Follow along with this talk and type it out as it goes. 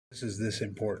This is this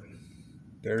important.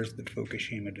 There's the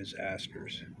Fukushima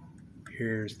disasters.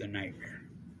 Here's the nightmare.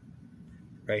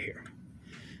 Right here.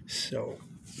 So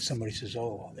somebody says,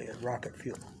 oh, they had rocket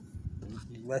fuel.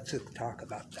 Let's talk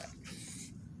about that.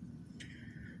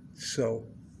 So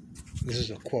this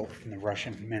is a quote from the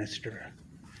Russian Minister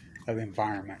of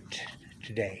Environment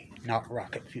today. Not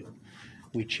rocket fuel.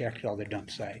 We checked all the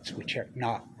dump sites. We checked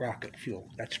not rocket fuel.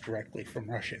 That's directly from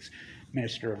Russia's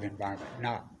Minister of Environment.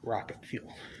 Not rocket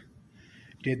fuel.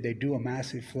 Did they do a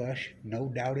massive flush? No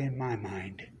doubt in my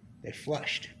mind. They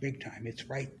flushed big time. It's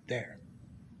right there.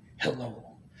 Hello.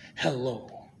 Hello.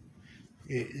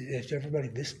 Is everybody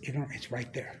this ignorant? It's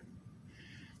right there.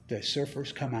 The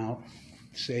surfers come out,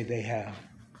 say they have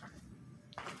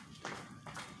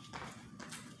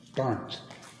burns.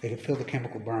 They can feel the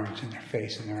chemical burns in their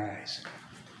face and their eyes.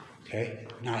 Okay?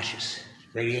 Nauseous.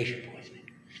 Radiation poisoning.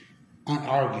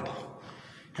 Unarguable.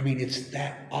 I mean, it's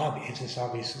that obvious. It's as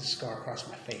obvious as a scar across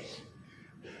my face.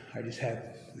 I'm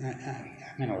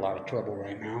in a lot of trouble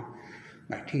right now.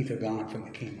 My teeth are gone from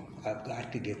the chemo. I've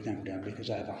got to get them done because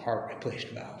I have a heart replaced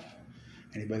valve.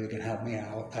 Anybody that can help me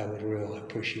out, I would really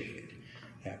appreciate it.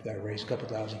 I've got to raise a couple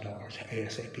 $1,000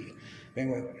 ASAP.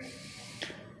 Anyway,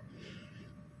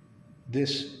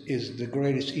 this is the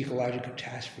greatest ecological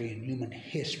catastrophe in human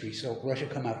history. So Russia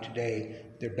come out today,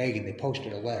 they're begging, they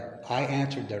posted a letter. I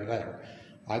answered their letter.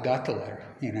 I got the letter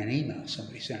in an email,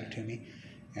 somebody sent it to me,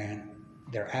 and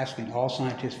they're asking all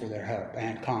scientists for their help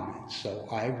and comments. So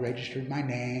I registered my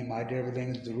name, I did everything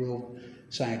as the real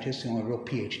scientist, the only real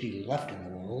PhD left in the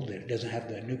world that doesn't have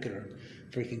the nuclear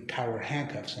freaking coward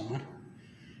handcuffs on.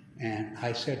 And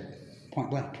I said,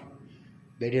 point blank,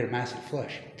 they did a massive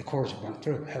flush. The cores are burnt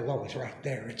through. Hello, it's right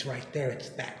there, it's right there, it's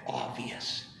that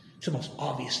obvious. It's the most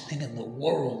obvious thing in the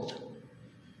world.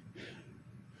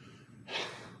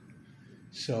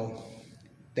 So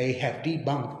they have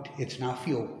debunked it's not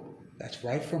fuel. That's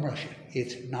right from Russia.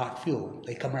 It's not fuel.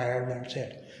 They come right out there and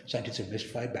said, scientists are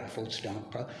mystified, baffled,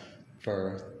 stumped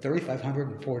for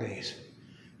 3,504 days.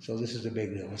 So this is a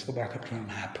big deal. Let's go back up to the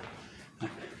map.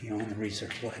 In the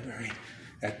research library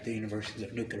at the University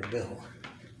of Nuclear Bill.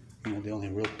 The only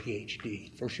real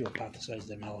PhD. First you hypothesize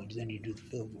the knowledge, then you do the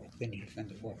field work, then you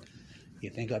defend the work. You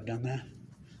think I've done that?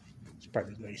 It's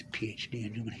probably the greatest PhD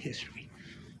in human history.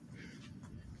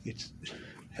 It's,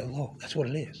 hello, that's what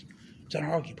it is. It's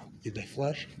unarguable. Did they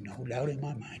flush? No doubt in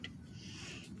my mind.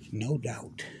 No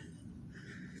doubt.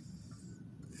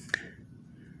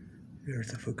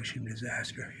 There's the Fukushima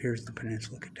disaster. Here's the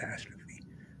Peninsula catastrophe.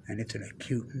 And it's an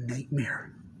acute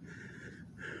nightmare.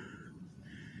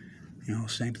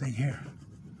 Same thing here.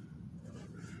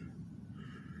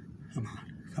 Come on,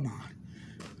 come on.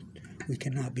 We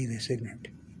cannot be this ignorant.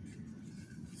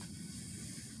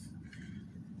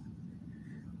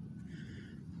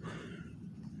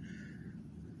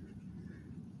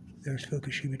 There's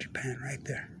Fukushima, Japan, right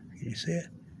there. Can you see it?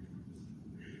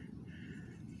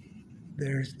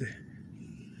 There's the...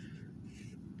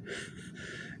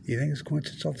 You think it's a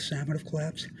coincidence all the salmon have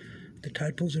collapsed? The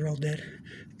tide pools are all dead?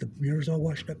 The mure's all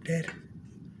washed up dead?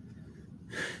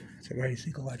 It's the greatest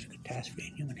ecological catastrophe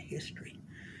in human history.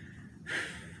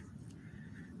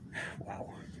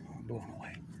 Wow, I'm blown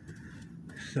away.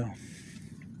 So...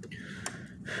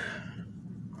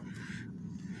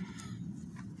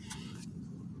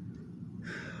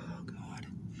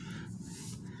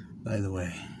 By the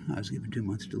way, I was given 2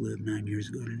 months to live 9 years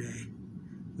ago today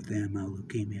with AML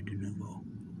leukemia de novo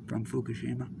from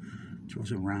Fukushima. Throw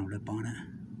some Roundup on it.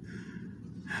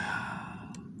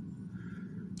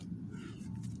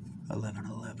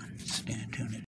 11/11. Stand tuned.